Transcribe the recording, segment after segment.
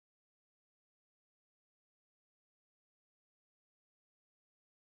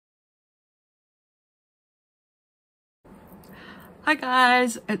Hi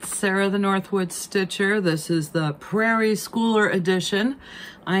guys, it's Sarah the Northwoods Stitcher. This is the Prairie Schooler edition.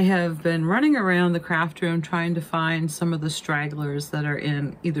 I have been running around the craft room trying to find some of the stragglers that are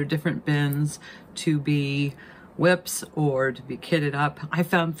in either different bins to be whips or to be kitted up. I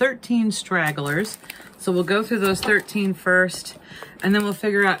found 13 stragglers, so we'll go through those 13 first, and then we'll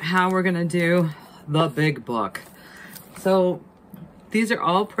figure out how we're gonna do the big book. So these are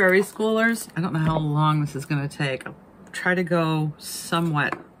all Prairie Schoolers. I don't know how long this is gonna take. Try to go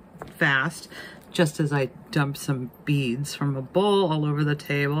somewhat fast just as I dump some beads from a bowl all over the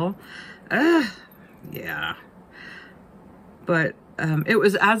table. Yeah, but it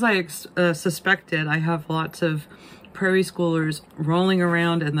was as I suspected. I have lots of Prairie Schoolers rolling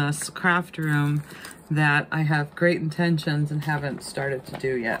around in this craft room that I have great intentions and haven't started to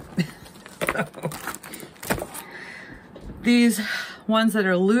do yet. So, these ones that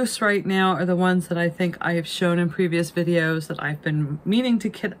are loose right now are the ones that I think I have shown in previous videos that I've been meaning to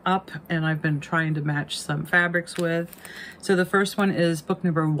kit up and I've been trying to match some fabrics with. So the first one is book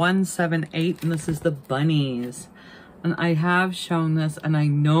number 178, and this is the bunnies. And I have shown this, and I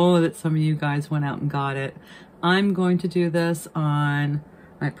know that some of you guys went out and got it. I'm going to do this on,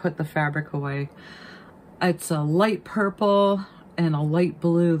 I put the fabric away. It's a light purple and a light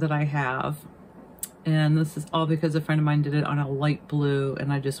blue that I have. And this is all because a friend of mine did it on a light blue,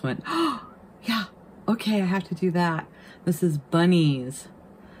 and I just went, oh, yeah, okay, I have to do that. This is Bunnies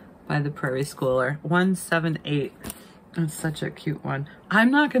by the Prairie Schooler, 178. That's such a cute one.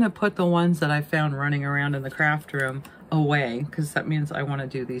 I'm not gonna put the ones that I found running around in the craft room away, because that means I wanna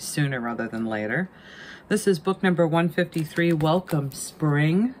do these sooner rather than later. This is book number 153, Welcome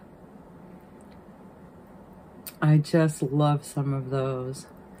Spring. I just love some of those.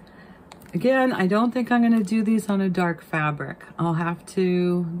 Again, I don't think I'm going to do these on a dark fabric. I'll have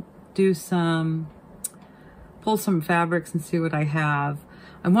to do pull some fabrics and see what I have.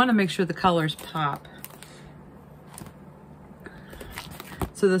 I want to make sure the colors pop.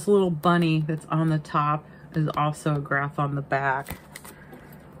 So this little bunny that's on the top is also a graph on the back.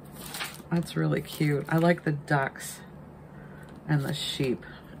 That's really cute. I like the ducks and the sheep.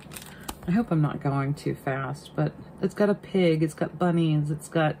 I hope I'm not going too fast, but it's got a pig, it's got bunnies, it's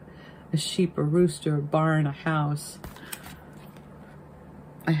got a sheep, a rooster, a barn, a house,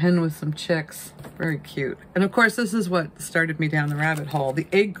 a hen with some chicks. Very cute. And of course, this is what started me down the rabbit hole. The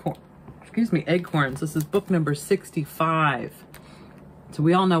acorns. This is book number 65. So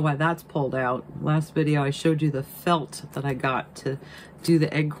we all know why that's pulled out. Last video, I showed you the felt that I got to do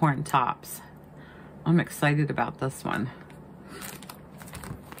the acorn tops. I'm excited about this one.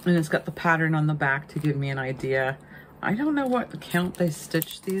 And it's got the pattern on the back to give me an idea. I don't know what count they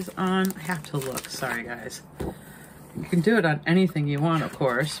stitched these on. I have to look, sorry guys. You can do it on anything you want, of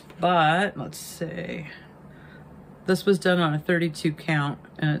course, but let's see. This was done on a 32 count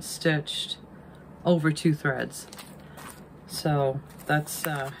and it's stitched over 2 threads. So that's,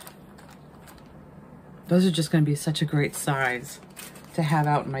 those are just gonna be such a great size to have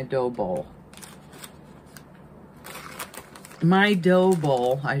out in my dough bowl. My dough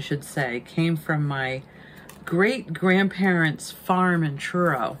bowl, I should say, came from my great-grandparents' farm in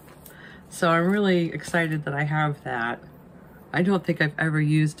Truro. So I'm really excited that I have that. I don't think I've ever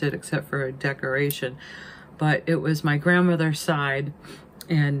used it except for a decoration, but it was my grandmother's side,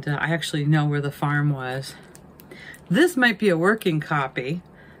 and I actually know where the farm was. This might be a working copy,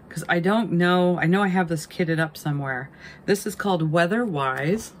 because I don't know. I know I have this kitted up somewhere. This is called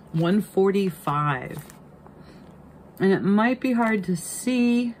Weather-Wise 145. And it might be hard to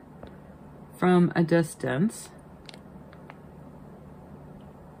see from a distance,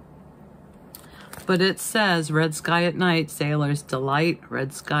 but it says red sky at night, sailor's delight,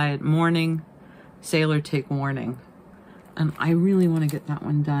 red sky at morning, sailor take warning. And I really want to get that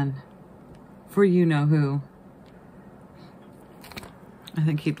one done for you know who. I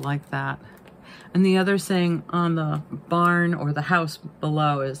think he'd like that. And the other saying on the barn or the house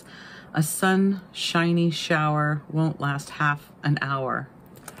below is a sunshiny shower won't last half an hour.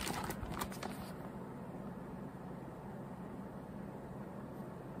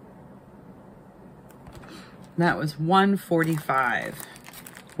 That was 145,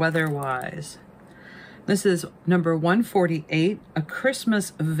 Weather-Wise. This is number 148, A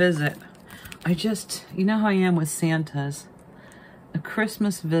Christmas Visit. You know how I am with Santas. A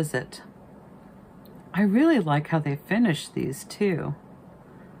Christmas Visit. I really like how they finished these too.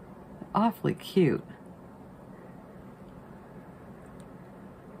 Awfully cute.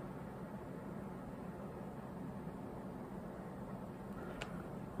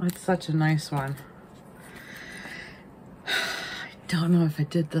 It's such a nice one. Don't know if I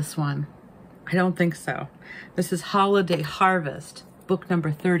did this one. I don't think so. This is Holiday Harvest, book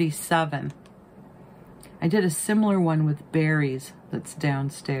number 37. I did a similar one with berries that's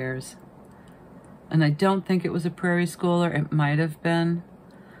downstairs. And I don't think it was a Prairie Schooler. It might have been.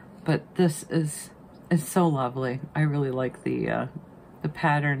 But this is so lovely. I really like the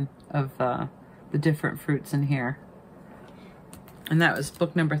pattern of the different fruits in here. And that was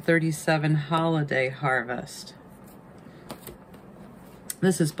book number 37, Holiday Harvest.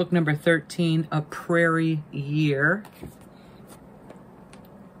 This is book number 13, A Prairie Year.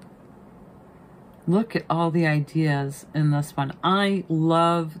 Look at all the ideas in this one. I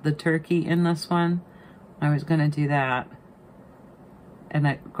love the turkey in this one. I was going to do that. And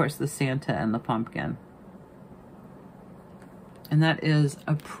of course, the Santa and the pumpkin. And that is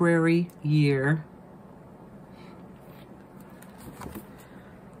A Prairie Year.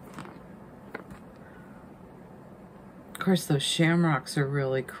 Of course, those shamrocks are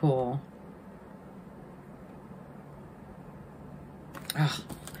really cool. Oh,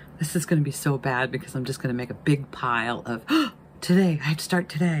 this is going to be so bad because I'm just going to make a big pile of, today, I have to start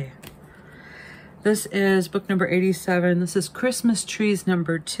today. This is book number 87. This is Christmas Trees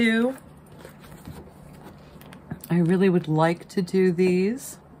number 2. I really would like to do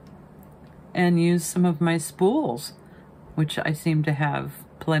these and use some of my spools, which I seem to have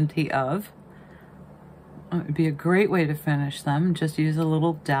plenty of. It would be a great way to finish them. Just use a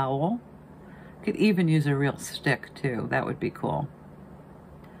little dowel. Could even use a real stick too. That would be cool.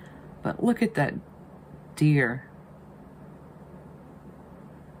 But look at that deer.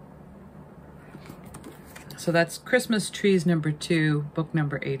 So that's Christmas Trees number 2, book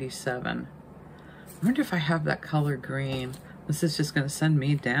number 87. I wonder if I have that color green. This is just going to send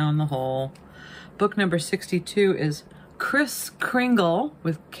me down the hole. Book number 62 is Kris Kringle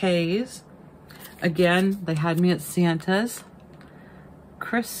with K's. Again, they had me at Santa's.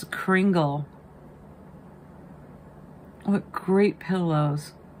 Kris Kringle. What great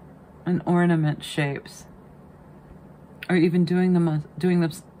pillows and ornament shapes. Or even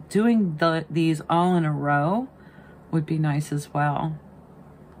these all in a row would be nice as well.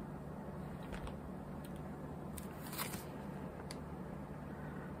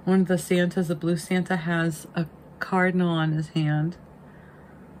 One of the Santas, the blue Santa, has a cardinal on his hand.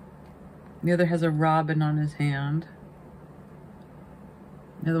 The other has a robin on his hand.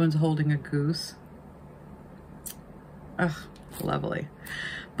 The other one's holding a goose. Ugh, lovely.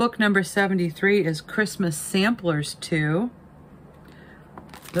 Book number 73 is Christmas Samplers 2.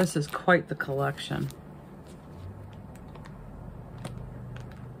 This is quite the collection.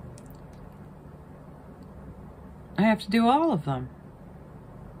 I have to do all of them.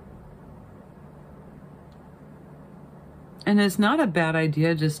 And it's not a bad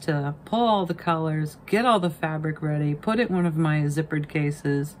idea just to pull all the colors, get all the fabric ready, put it in one of my zippered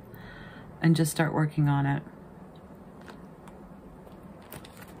cases, and just start working on it.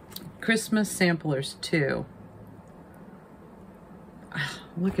 Christmas Samplers 2.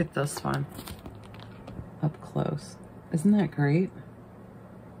 Look at this one up close. Isn't that great?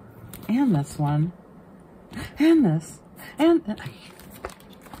 And this one. And this. And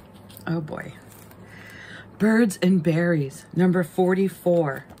oh boy. Birds and Berries, number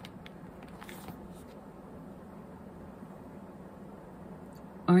 44.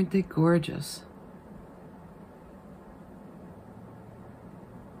 Aren't they gorgeous?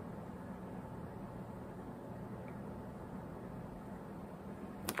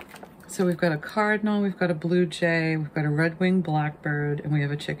 So we've got a cardinal, we've got a blue jay, we've got a red-winged blackbird, and we have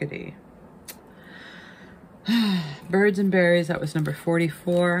a chickadee. Birds and Berries, that was number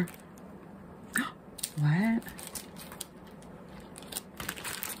 44. What?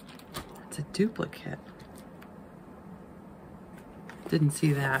 It's a duplicate. Didn't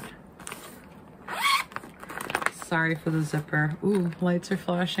see that. Sorry for the zipper. Ooh, lights are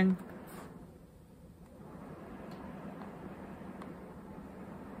flashing.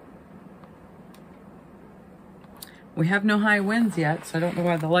 We have no high winds yet, so I don't know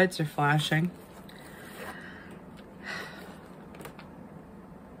why the lights are flashing.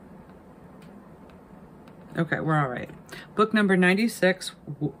 Okay, we're all right. Book number 96,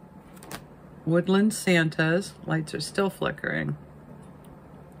 Woodland Santas. Lights are still flickering.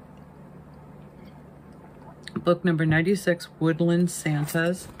 Book number 96, Woodland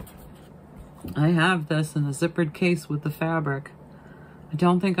Santas. I have this in a zippered case with the fabric. I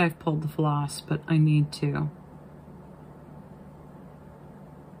don't think I've pulled the floss, but I need to.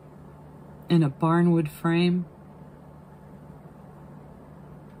 In a barnwood frame.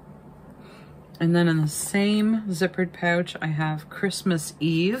 And then in the same zippered pouch, I have Christmas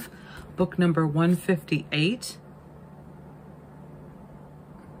Eve, book number 158.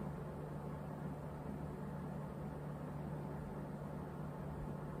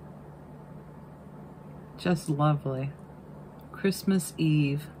 Just lovely. Christmas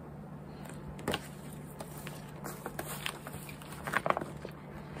Eve.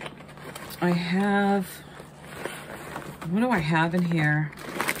 I have, what do I have in here?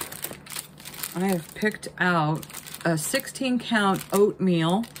 I have picked out a 16 count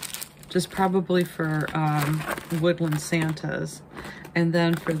oatmeal, just probably for woodland Santas. And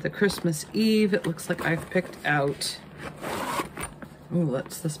then for the Christmas Eve, it looks like I've picked out, oh,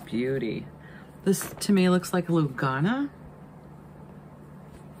 that's this beauty. This to me looks like a Lugana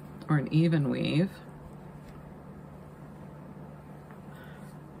or an even weave.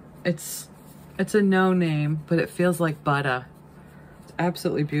 It's a no name, but it feels like butter. It's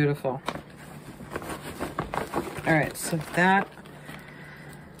absolutely beautiful. All right, so that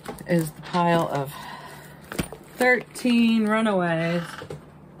is the pile of 13 runaways.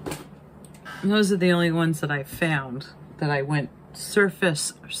 And those are the only ones that I found that I went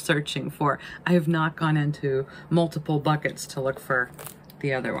surface searching for. I have not gone into multiple buckets to look for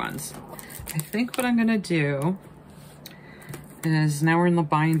the other ones. I think what I'm gonna do is, now we're in the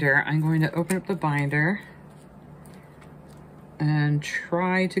binder, I'm going to open up the binder and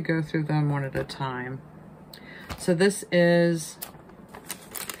try to go through them one at a time. So this is,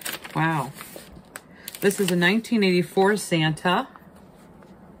 wow. This is a 1984 Santa.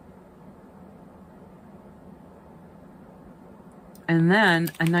 And then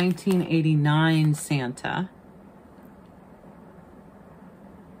a 1989 Santa.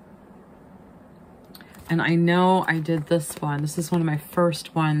 And I know I did this one. This is one of my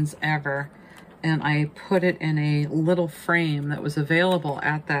first ones ever. And I put it in a little frame that was available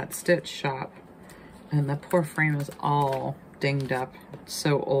at that stitch shop. And the poor frame is all dinged up. It's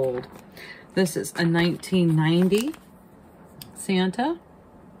so old. This is a 1990 Santa.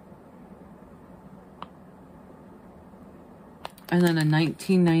 And then a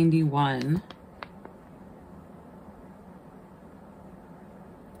 1991.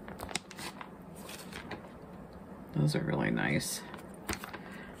 Those are really nice.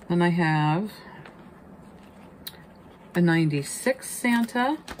 Then I have a 96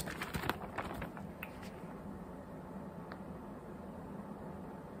 Santa.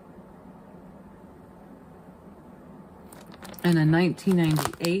 And a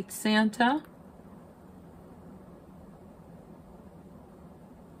 1998 Santa.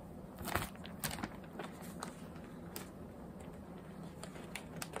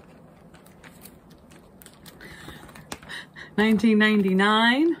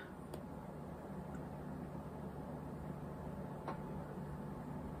 $19.99.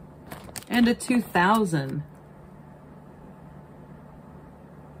 And a 2000.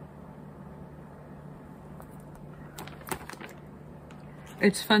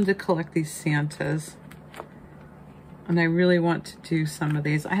 It's fun to collect these Santas. And I really want to do some of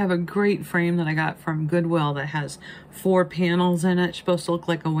these. I have a great frame that I got from Goodwill that has 4 panels in it. It's supposed to look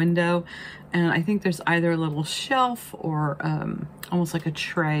like a window. And I think there's either a little shelf or almost like a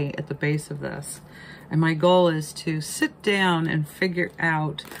tray at the base of this. And my goal is to sit down and figure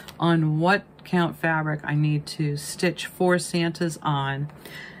out on what count fabric I need to stitch 4 Santas on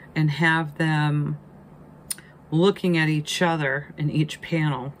and have them looking at each other in each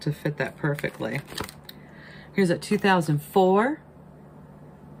panel to fit that perfectly. Here's a 2004.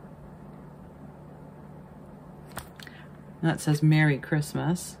 That says Merry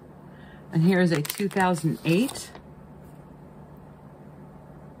Christmas. And here's a 2008.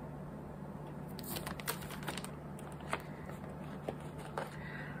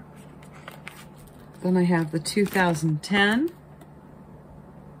 Then I have the 2010.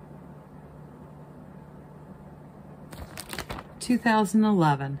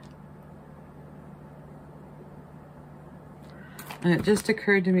 2011. And it just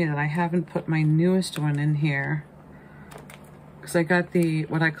occurred to me that I haven't put my newest one in here because I got the,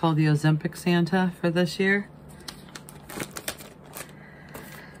 what I call the Ozempic Santa for this year.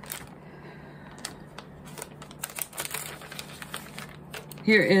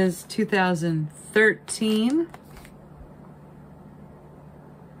 Here is 2013.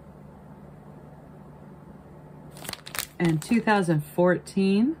 And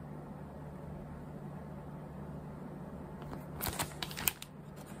 2014.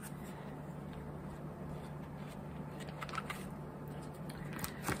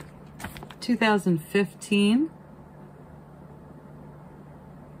 $2015.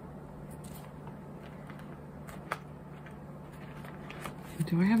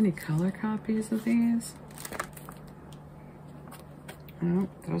 Do I have any color copies of these? Oh,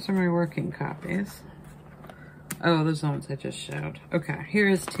 those are my working copies. Oh, those are the ones I just showed. Okay, here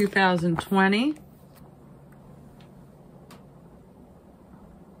is 2020.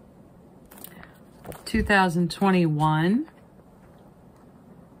 2021.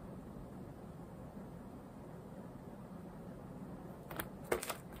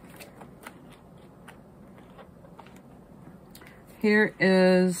 Here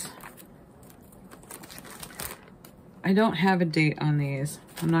is, I don't have a date on these.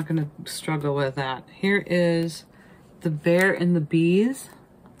 I'm not going to struggle with that. Here is The Bear and the Bees.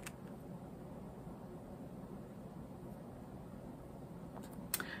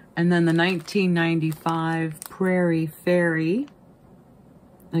 And then the 1995 Prairie Fairy.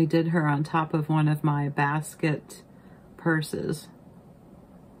 I did her on top of one of my basket purses.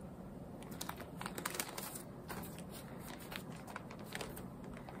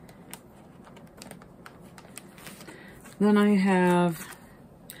 Then I have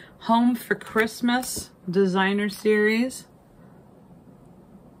Home for Christmas designer series.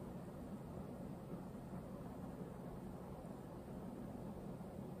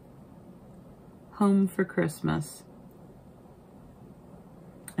 Home for Christmas.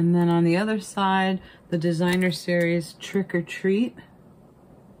 And then on the other side, the designer series Trick or Treat.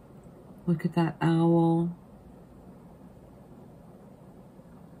 Look at that owl.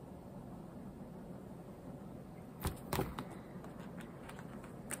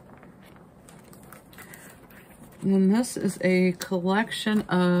 And this is a collection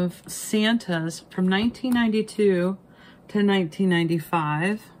of Santas from 1992 to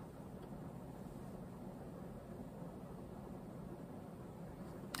 1995.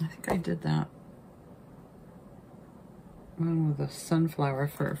 I think I did that one with a sunflower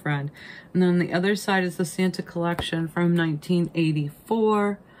for a friend. And then the other side is the Santa collection from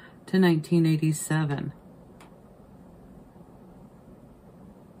 1984 to 1987.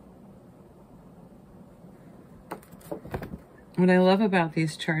 What I love about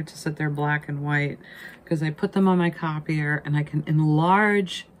these charts is that they're black and white, because I put them on my copier and I can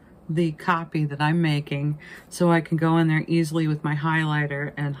enlarge the copy that I'm making so I can go in there easily with my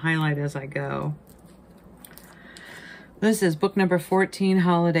highlighter and highlight as I go. This is book number 14,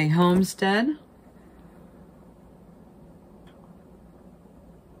 Holiday Homestead.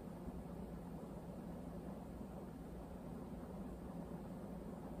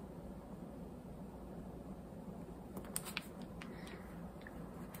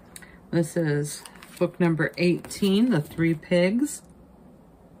 This is book number 18, The Three Pigs.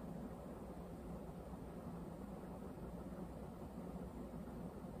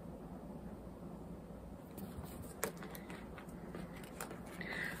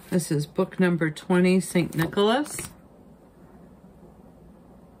 This is book number 20, St. Nicholas.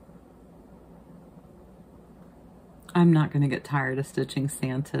 I'm not going to get tired of stitching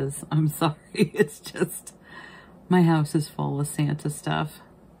Santas. I'm sorry. It's just, my house is full of Santa stuff.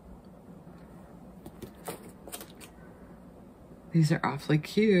 These are awfully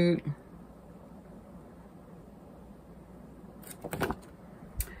cute.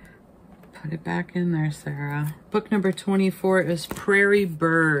 Put it back in there, Sarah. Book number 24 is Prairie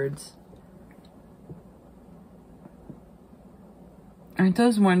Birds. Aren't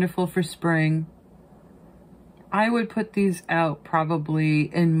those wonderful for spring? I would put these out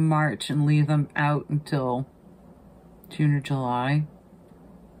probably in March and leave them out until June or July.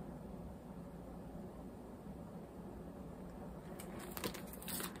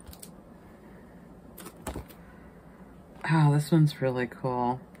 Oh, this one's really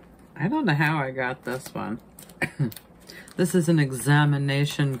cool. I don't know how I got this one. This is an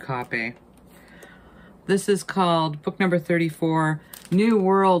examination copy. This is called book number 34, New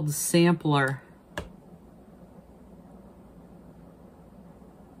World Sampler.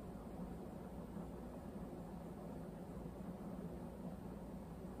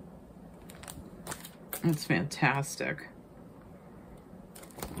 It's fantastic.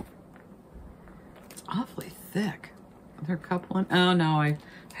 It's awfully thick. Are there a couple in? Oh no, I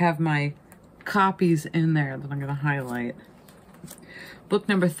have my copies in there that I'm going to highlight. Book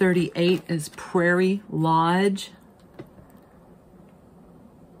number 38 is Prairie Lodge.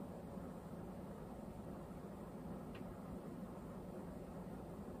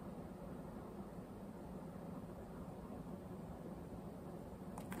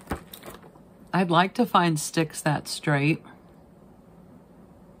 I'd like to find sticks that straight.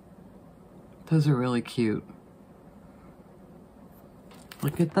 Those are really cute.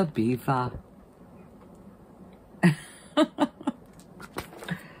 Look at the beaver.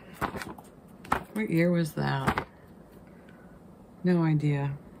 What year was that? No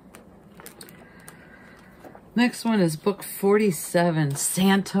idea. Next one is book 47,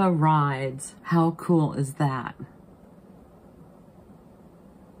 Santa Rides. How cool is that?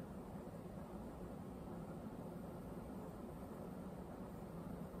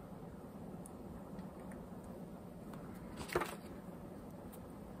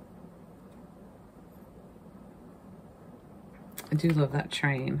 I do love that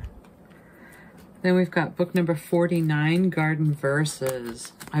train. Then we've got book number 49, Garden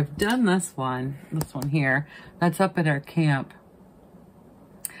Verses. I've done this one here. That's up at our camp.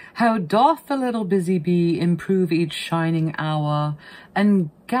 How doth the little busy bee improve each shining hour, and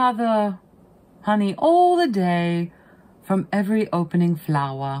gather honey all the day from every opening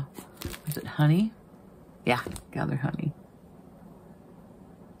flower. Is it honey? Yeah, gather honey.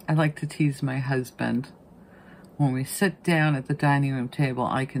 I like to tease my husband. When we sit down at the dining room table,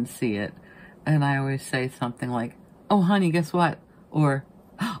 I can see it. And I always say something like, oh, honey, guess what? Or,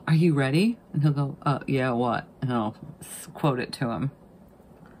 oh, are you ready? And he'll go, yeah, what? And I'll quote it to him.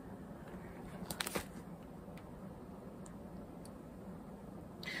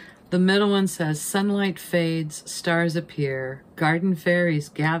 The middle one says, sunlight fades, stars appear, garden fairies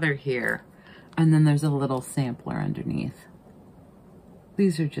gather here. And then there's a little sampler underneath.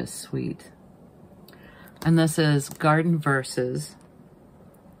 These are just sweet. And this is Garden Verses.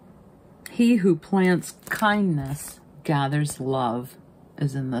 He who plants kindness gathers love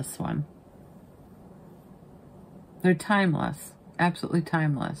is in this one. They're timeless, absolutely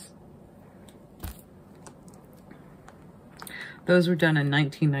timeless. Those were done in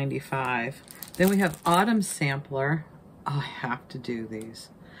 1995. Then we have Autumn Sampler. Oh, I have to do these.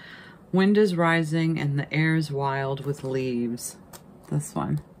 Wind is rising and the air is wild with leaves. This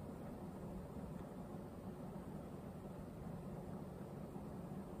one.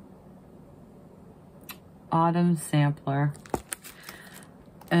 Autumn Sampler.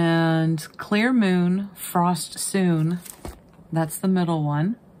 And Clear Moon, Frost Soon. That's the middle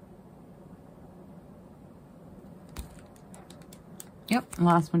one. Yep,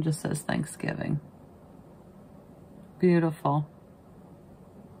 last one just says Thanksgiving. Beautiful.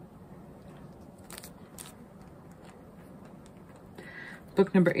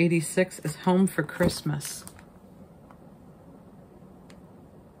 Book number 86 is Home for Christmas.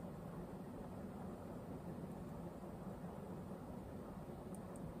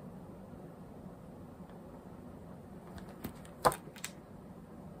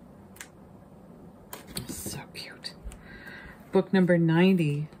 So cute. Book number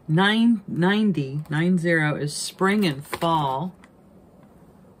 90 is Spring and Fall.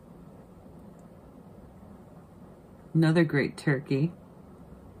 Another great turkey.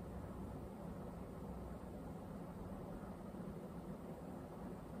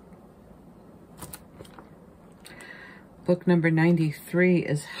 Book number 93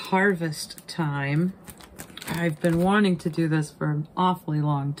 is Harvest Time. I've been wanting to do this for an awfully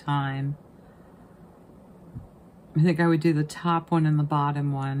long time. I think I would do the top one and the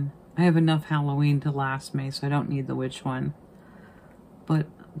bottom one. I have enough Halloween to last me, so I don't need the witch one. But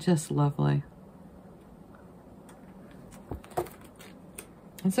just lovely.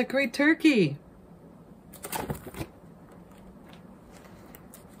 It's a great turkey.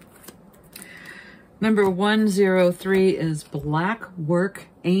 Number 103 is Black Work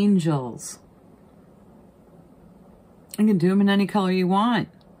Angels. You can do them in any color you want.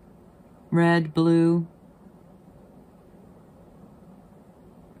 Red, blue.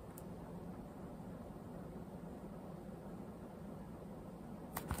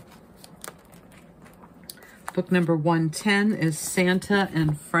 Book number 110 is Santa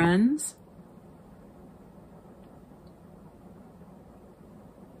and Friends.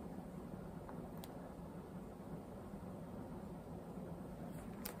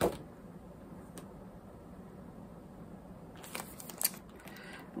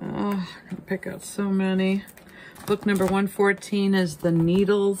 Oh, I can pick out so many. Book number 114 is The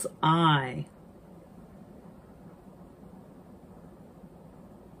Needle's Eye.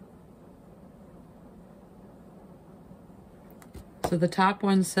 So the top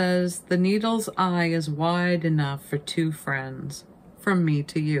one says, the needle's eye is wide enough for two friends, from me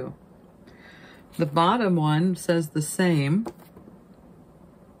to you. The bottom one says the same.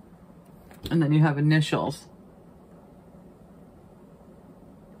 And then you have initials.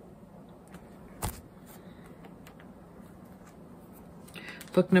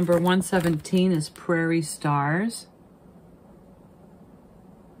 Book number 117 is Prairie Stars.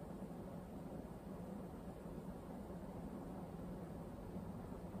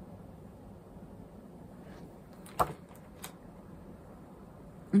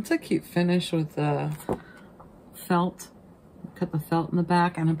 It's a cute finish with the felt. Cut the felt in the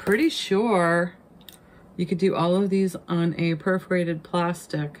back, and I'm pretty sure you could do all of these on a perforated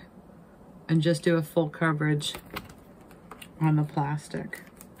plastic and just do a full coverage on the plastic.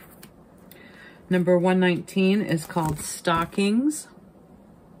 Number 119 is called Stockings,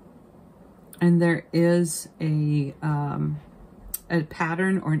 and there is a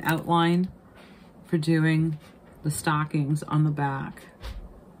pattern or an outline for doing the stockings on the back,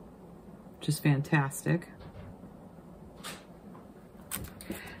 which is fantastic.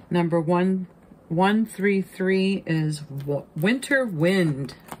 Number 133 is Winter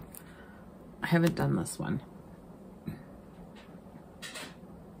Wind. I haven't done this one.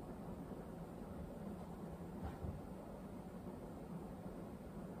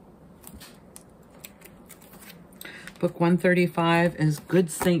 Book 135 is Good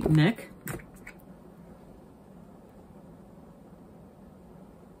Saint Nick.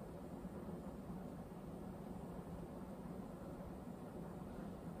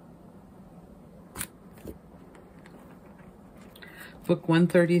 Book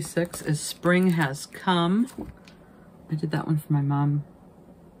 136 is Spring Has Come. I did that one for my mom.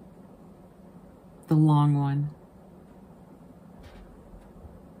 The long one.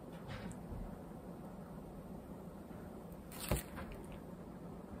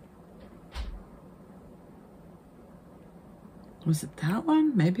 Was it that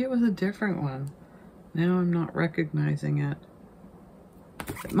one? Maybe it was a different one. Now I'm not recognizing it.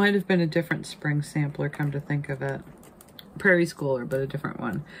 It might have been a different spring sampler, come to think of it. Prairie Schooler, but a different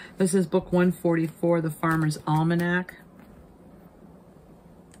one. This is book 144, The Farmer's Almanac.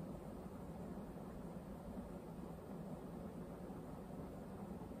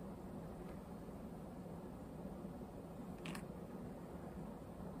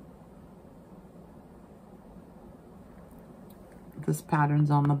 This pattern's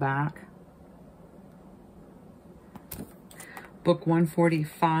on the back. Book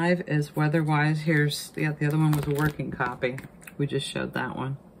 145 is Weatherwise. Here's, yeah, the other one was a working copy. We just showed that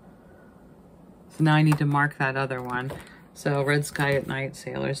one. So now I need to mark that other one. So Red Sky at Night,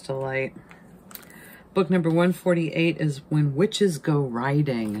 Sailor's Delight. Book number 148 is When Witches Go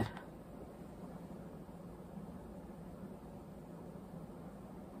Riding.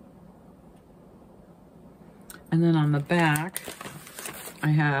 And then on the back, I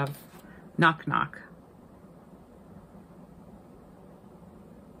have Knock Knock.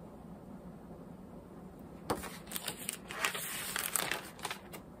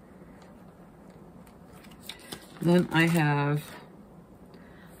 Then I have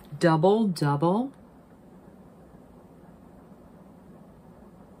Double Double.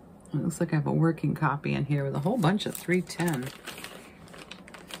 It looks like I have a working copy in here with a whole bunch of 310.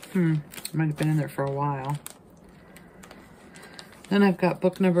 Might have been in there for a while. Then I've got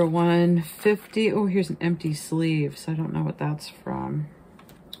book number 150. Oh, here's an empty sleeve, so I don't know what that's from.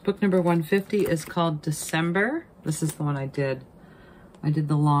 Book number 150 is called December. This is the one I did. I did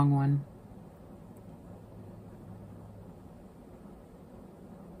the long one.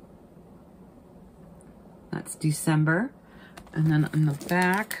 That's December. And then in the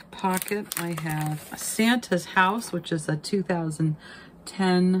back pocket, I have Santa's House, which is a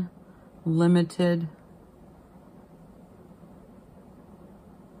 2010 limited.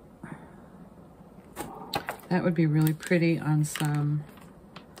 That would be really pretty on some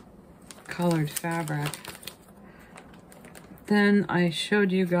colored fabric. Then I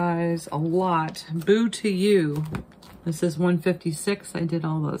showed you guys a lot. Boo to You. This is 156. I did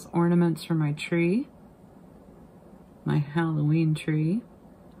all those ornaments for my tree. My Halloween tree.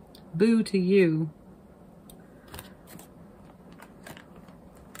 Boo to You.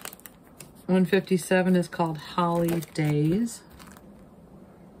 157 is called Holly Days.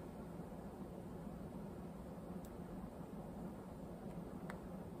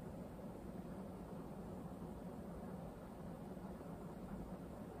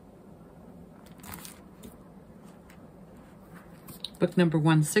 Book number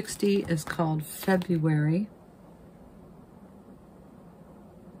 160 is called February.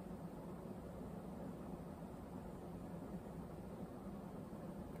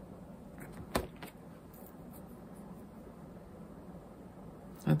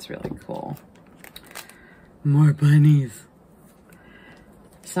 That's really cool. More bunnies.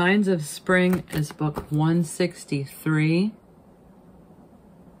 Signs of Spring is book 163.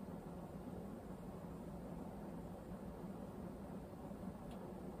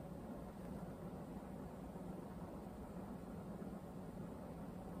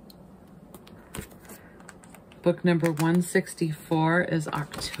 Book number 164 is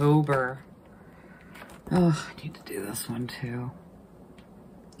October. Oh, I need to do this one too.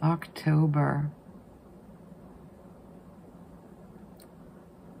 October.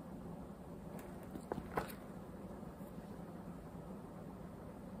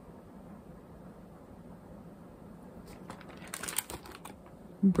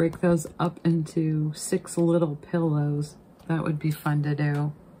 Break those up into 6 little pillows. That would be fun to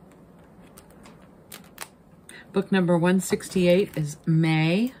do. Book number 168 is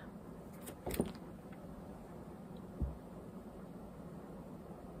May.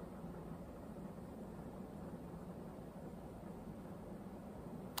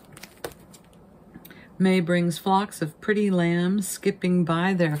 May brings flocks of pretty lambs skipping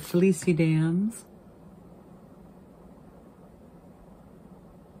by their fleecy dams.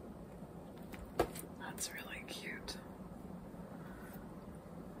 That's really cute.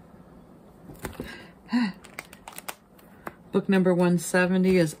 Book number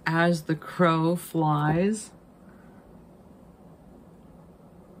 170 is As the Crow Flies.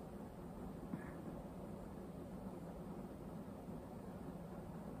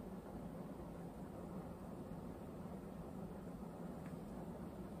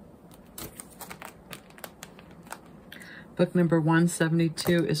 Book number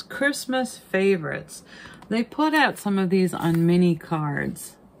 172 is Christmas Favorites. They put out some of these on mini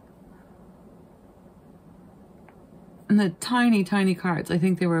cards. And the tiny, tiny cards. I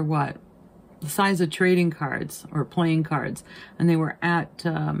think they were what? The size of trading cards or playing cards. And they were at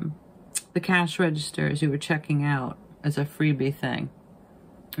the cash register as you were checking out as a freebie thing.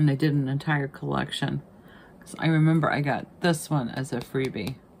 And they did an entire collection. So I remember I got this one as a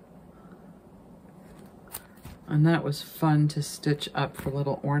freebie. And that was fun to stitch up for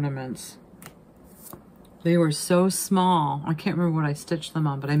little ornaments. They were so small. I can't remember what I stitched them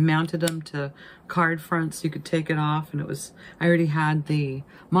on, but I mounted them to card fronts. You could take it off, and it was, I already had the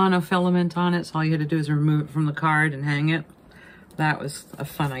monofilament on it, so all you had to do is remove it from the card and hang it. That was a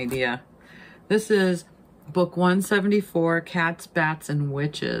fun idea. This is book 174, Cats, Bats, and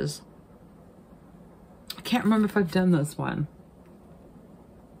Witches. I can't remember if I've done this one.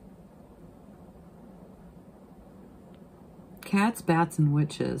 Cats, Bats, and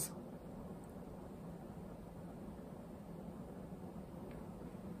Witches.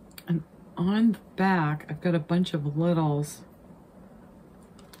 And on the back, I've got a bunch of littles.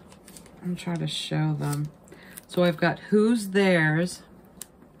 I'm trying to show them. So I've got Who's Theirs,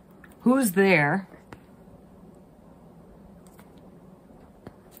 Who's There,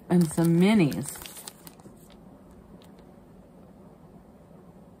 and some minis.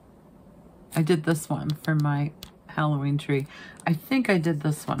 I did this one for my Halloween tree. I think I did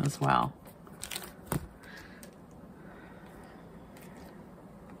this one as well.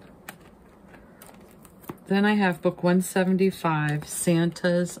 Then I have book 175,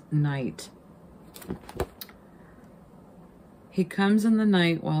 Santa's Night. He comes in the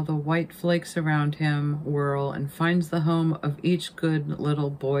night while the white flakes around him whirl and finds the home of each good little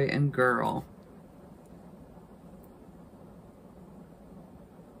boy and girl.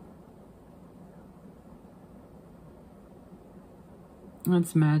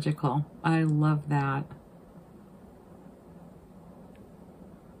 That's magical. I love that.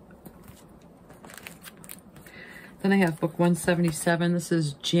 Then I have book 177. This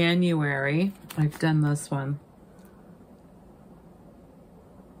is January. I've done this one.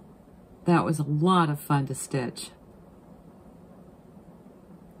 That was a lot of fun to stitch.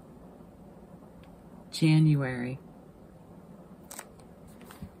 January.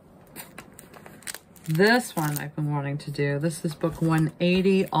 This one I've been wanting to do. This is book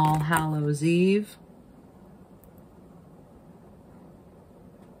 180, All Hallows Eve.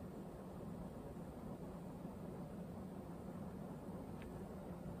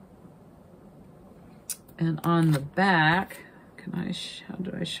 And on the back, how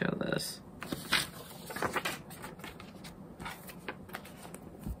do I show this?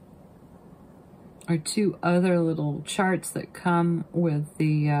 Are two other little charts that come with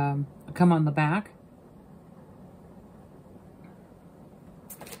the, come on the back.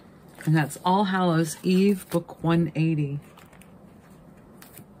 And that's All Hallows Eve, book 180.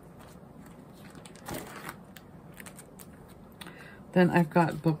 Then I've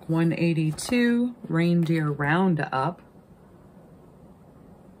got book 182, Reindeer Roundup.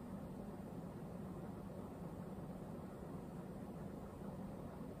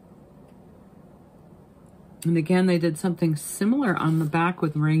 And again, they did something similar on the back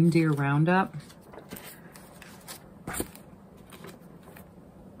with Reindeer Roundup.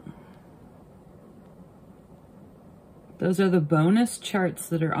 Those are the bonus charts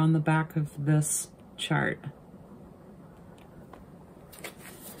that are on the back of this chart,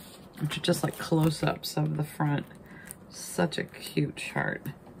 which are just like close-ups of the front. Such a cute chart.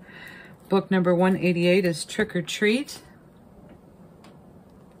 Book number 188 is Trick or Treat.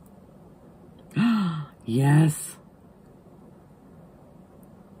 Yes.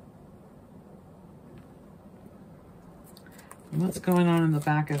 What's going on in the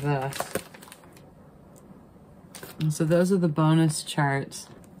back of this? And so those are the bonus charts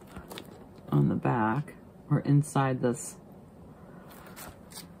on the back or inside this.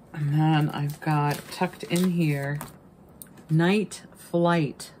 And then I've got tucked in here, Night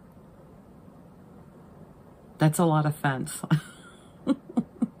Flight. That's a lot of fence.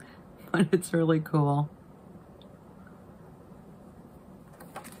 but it's really cool.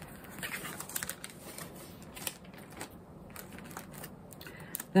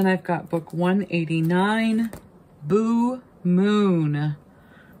 Then I've got book 189, Boo Moon.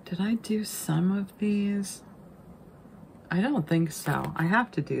 Did I do some of these? I don't think so. I have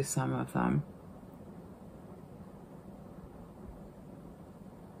to do some of them.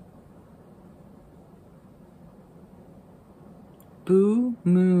 Boo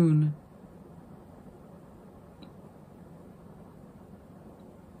Moon.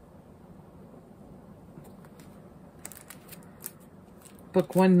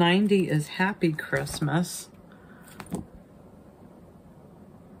 Book 190 is Happy Christmas.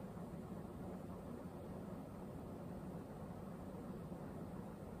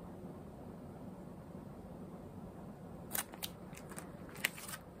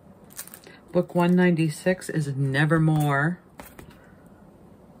 Book 196 is Nevermore.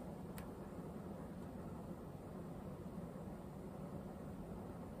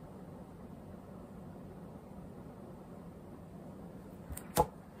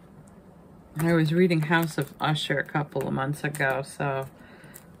 I was reading House of Usher a couple of months ago, so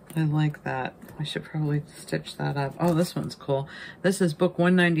I like that. I should probably stitch that up. Oh, this one's cool. This is book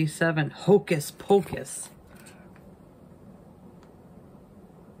 197, Hocus Pocus.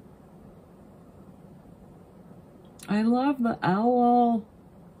 I love the owl.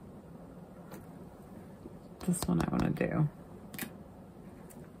 This one I want to do.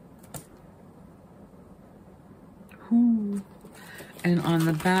 Ooh. And on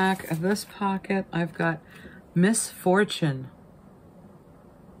the back of this pocket, I've got Misfortune.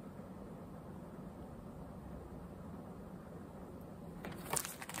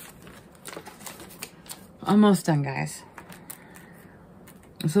 Almost done, guys.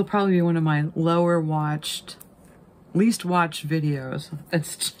 This will probably be one of my least watched videos.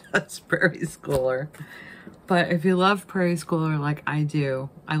 It's just Prairie Schooler. But if you love Prairie Schooler like I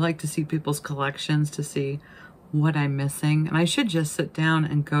do, I like to see people's collections to see what I'm missing. And I should just sit down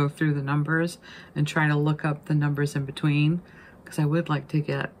and go through the numbers and try to look up the numbers in between, because I would like to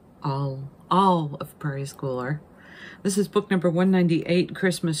get all of Prairie Schooler. This is book number 198,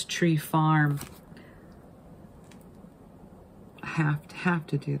 Christmas Tree Farm. I have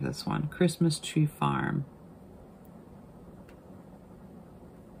to do this one, Christmas Tree Farm.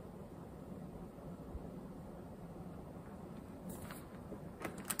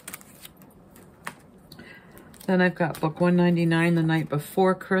 Then I've got book 199, The Night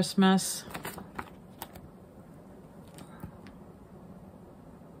Before Christmas.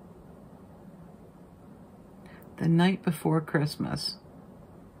 The Night Before Christmas.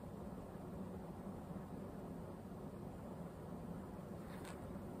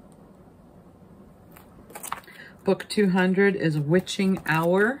 Book 200 is Witching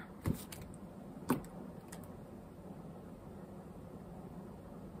Hour.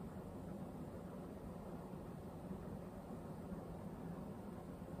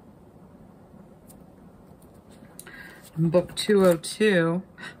 Book 202,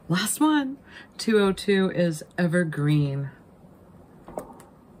 last one, 202 is Evergreen.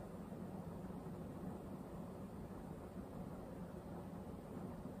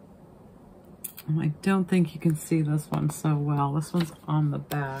 I don't think you can see this one so well. This one's on the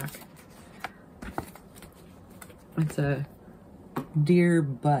back. It's a deer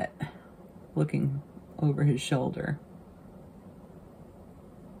butt looking over his shoulder.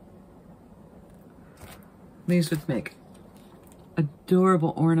 These would make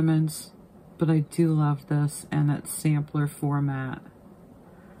adorable ornaments, but I do love this, and it's sampler format.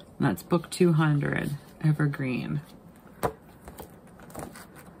 And that's book 200, Evergreen.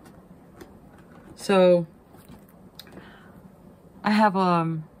 So I have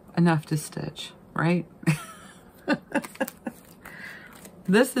enough to stitch, right?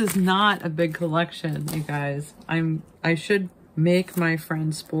 This is not a big collection, you guys. I should make my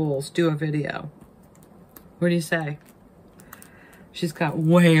friend Spools do a video. What do you say? She's got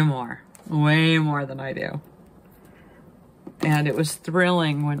way more than I do. And it was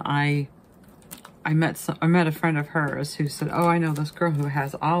thrilling when I met a friend of hers who said, "Oh, I know this girl who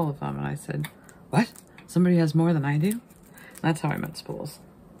has all of them." And I said, "What? Somebody has more than I do?" And that's how I met Spools.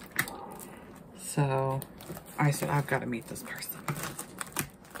 So I said, I've got to meet this person.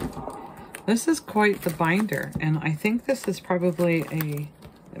 This is quite the binder, and I think this is probably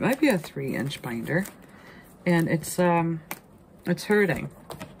it might be a 3-inch binder. And it's hurting.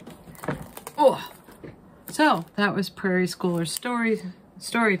 Oh, so that was Prairie Schooler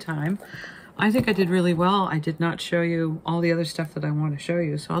story time. I think I did really well. I did not show you all the other stuff that I want to show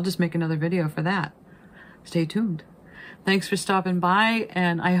you, so I'll just make another video for that. Stay tuned. Thanks for stopping by,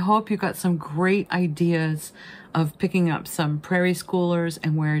 and I hope you got some great ideas of picking up some Prairie Schoolers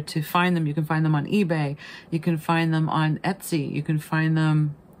and where to find them. You can find them on eBay. You can find them on Etsy. You can find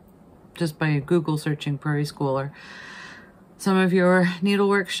them just by Google searching Prairie Schooler. Some of your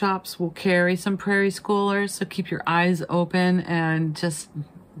needlework shops will carry some Prairie Schoolers, so keep your eyes open and just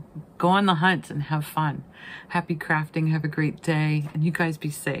go on the hunt and have fun. Happy crafting. Have a great day, and you guys be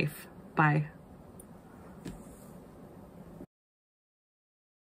safe. Bye.